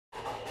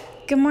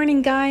Good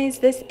morning, guys.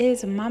 This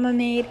is Mama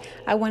Made.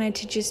 I wanted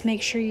to just make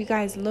sure you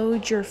guys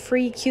load your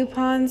free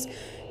coupons.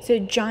 So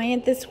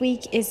Giant this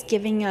week is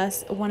giving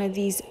us one of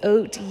these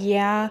oat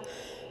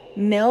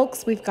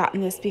milks. We've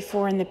gotten this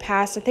before in the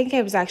past. I think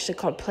it was actually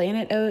called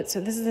Planet Oat. So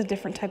this is a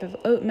different type of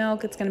oat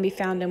milk. It's going to be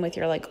found in with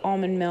your like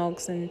almond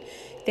milks and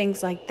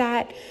things like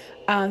that.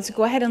 So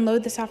go ahead and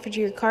load this offer to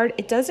your card.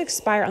 It does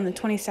expire on the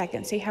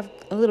 22nd, so you have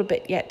a little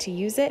bit yet to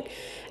use it.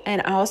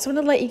 And I also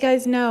want to let you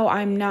guys know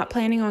I'm not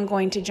planning on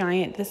going to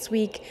Giant this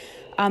week.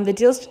 The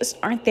deals just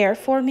aren't there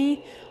for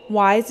me.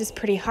 Weis is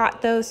pretty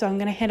hot though, so I'm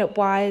going to hit up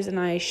Weis, and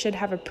I should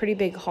have a pretty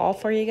big haul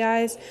for you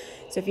guys.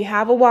 So if you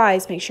have a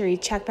Weis, make sure you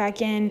check back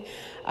in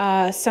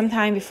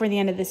sometime before the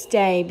end of this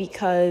day,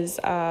 because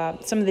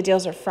some of the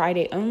deals are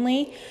Friday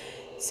only.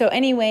 So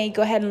anyway,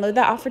 go ahead and load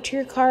that offer to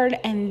your card.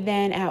 And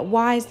then at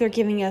Weis, they're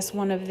giving us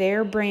one of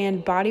their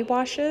brand body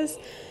washes.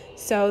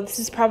 So this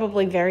is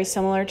probably very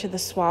similar to the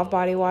Suave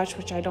body wash,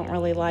 which I don't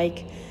really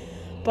like.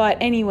 But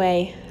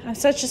anyway, I'm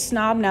such a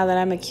snob now that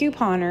I'm a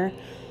couponer.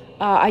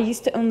 I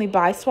used to only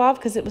buy Suave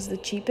because it was the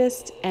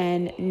cheapest,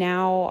 and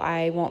now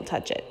I won't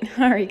touch it.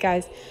 All right,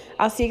 guys.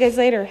 I'll see you guys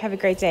later. Have a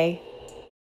great day.